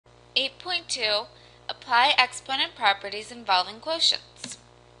8.2. Apply exponent properties involving quotients.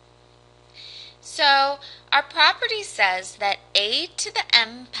 So our property says that a to the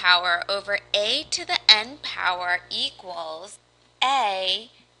m power over a to the n power equals a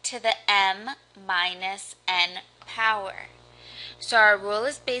to the m minus n power. So our rule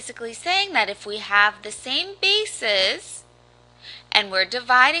is basically saying that if we have the same bases and we're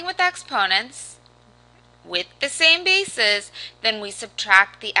dividing with exponents with the same bases, then we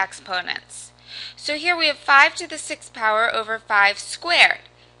subtract the exponents. So here we have 5 to the 6th power over 5 squared.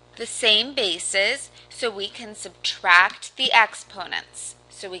 The same bases, so we can subtract the exponents.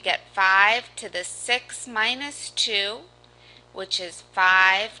 So we get 5 to the 6 minus 2, which is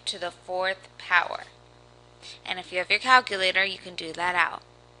 5 to the 4th power. And if you have your calculator, you can do that out.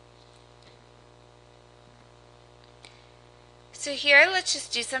 So here, let's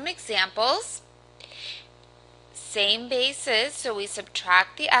just do some examples. Same bases, so we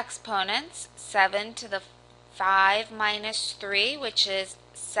subtract the exponents. 7 to the 5 minus 3, which is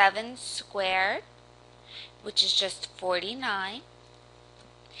 7 squared, which is just 49.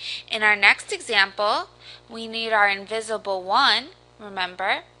 In our next example, we need our invisible 1,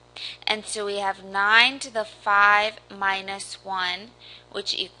 remember? And so we have 9 to the 5 minus 1,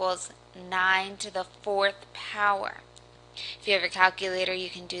 which equals 9 to the 4th power. If you have your calculator, you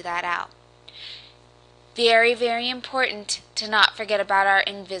can do that out. Very, very important to not forget about our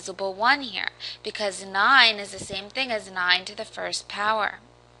invisible 1 here, because 9 is the same thing as 9 to the 1st power.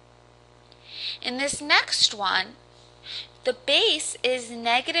 In this next one, the base is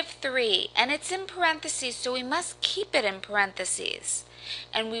 -3, and it's in parentheses, so we must keep it in parentheses.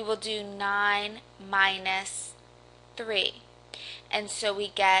 And we will do 9 minus 3. And so we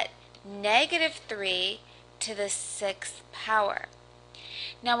get -3 to the 6th power.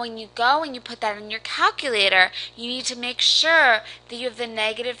 Now when you go and you put that in your calculator, you need to make sure that you have the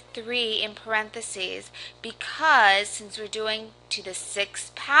 -3 in parentheses, because since we're doing to the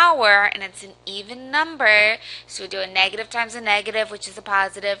 6th power and it's an even number, so we do a negative times a negative, which is a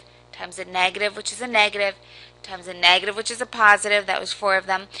positive, times a negative, which is a negative, times a negative, which is a positive, that was 4 of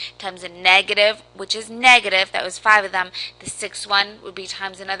them, times a negative, which is negative, that was 5 of them. The 6th one would be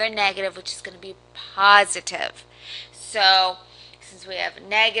times another negative, which is going to be positive. So since we have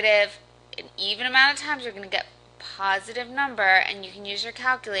negative, an even amount of times, we're going to get a positive number, and you can use your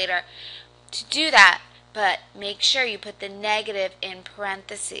calculator to do that, but make sure you put the negative in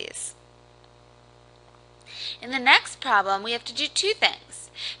parentheses. In the next problem, we have to do two things.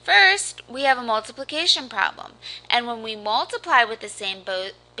 First, we have a multiplication problem, and when we multiply with the same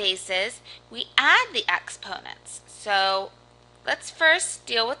bases, we add the exponents. So let's first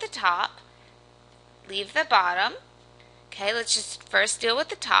deal with the top, leave the bottom. Okay, let's just first deal with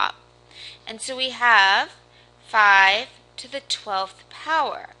the top. And so we have 5 to the 12th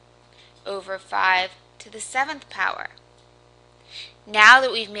power over 5 to the 7th power. Now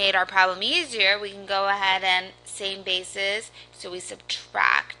that we've made our problem easier, we can go ahead and same bases, so we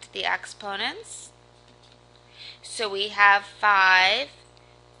subtract the exponents. So we have 5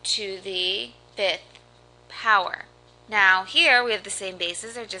 to the 5th power. Now here we have the same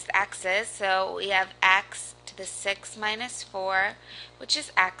bases, they're just x's, so we have x to the 6 minus 4, which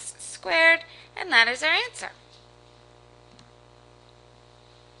is x squared, and that is our answer.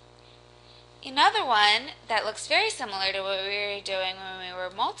 Another one that looks very similar to what we were doing when we were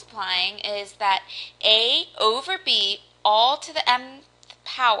multiplying is that a over b all to the mth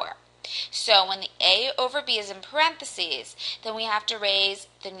power. So when the a over b is in parentheses, then we have to raise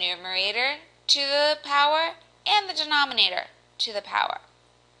the numerator to the power and the denominator to the power.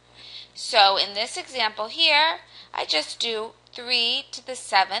 So in this example here, I just do 3 to the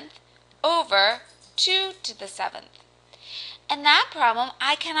 7th over 2 to the 7th. And that problem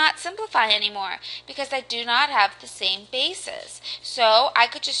I cannot simplify anymore because I do not have the same bases. So I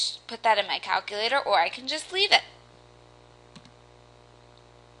could just put that in my calculator, or I can just leave it.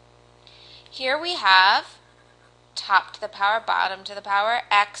 Here we have top to the power, bottom to the power,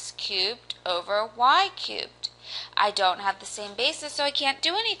 x cubed over y cubed. I don't have the same basis, so I can't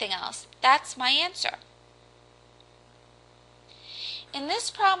do anything else. That's my answer. In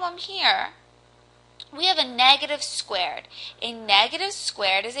this problem here, we have a negative squared. A negative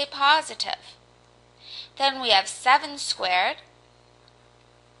squared is a positive. Then we have 7 squared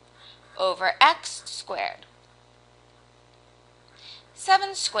over x squared.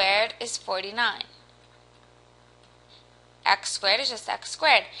 7 squared is 49. X squared is just x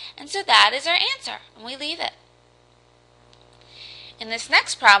squared. And so that is our answer, and we leave it. In this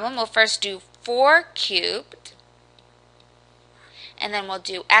next problem, we'll first do 4 cubed, and then we'll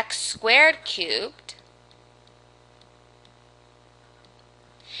do x squared cubed,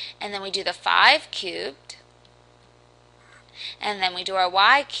 And then we do the 5 cubed. And then we do our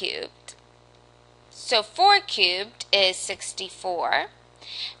y cubed. So 4 cubed is 64.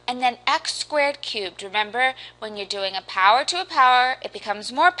 And then x squared cubed. Remember, when you're doing a power to a power, it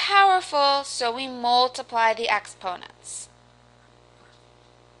becomes more powerful, so we multiply the exponents.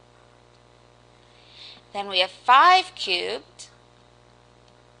 Then we have 5 cubed,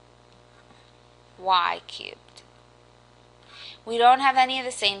 y cubed. We don't have any of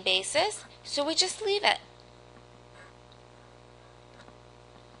the same bases, so we just leave it.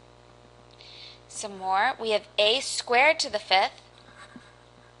 Some more. We have a squared to the 5th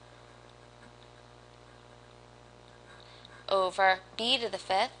over b to the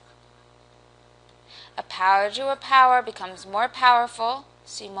 5th. A power to a power becomes more powerful,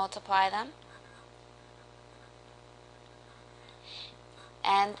 so you multiply them.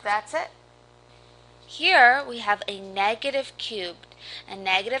 And that's it. Here we have a negative cubed. A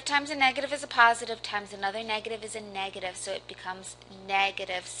negative times a negative is a positive times another negative is a negative, so it becomes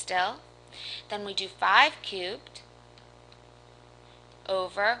negative still. Then we do 5 cubed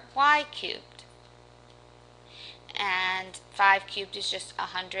over y cubed. And 5 cubed is just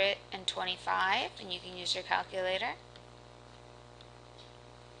 125, and you can use your calculator.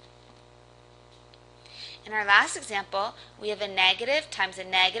 In our last example, we have a negative times a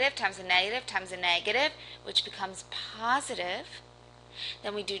negative times a negative times a negative, which becomes positive.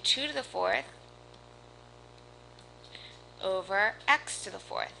 Then we do 2 to the 4th over x to the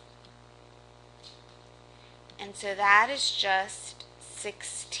 4th. And so that is just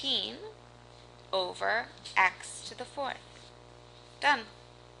 16 over x to the 4th. Done.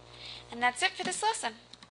 And that's it for this lesson.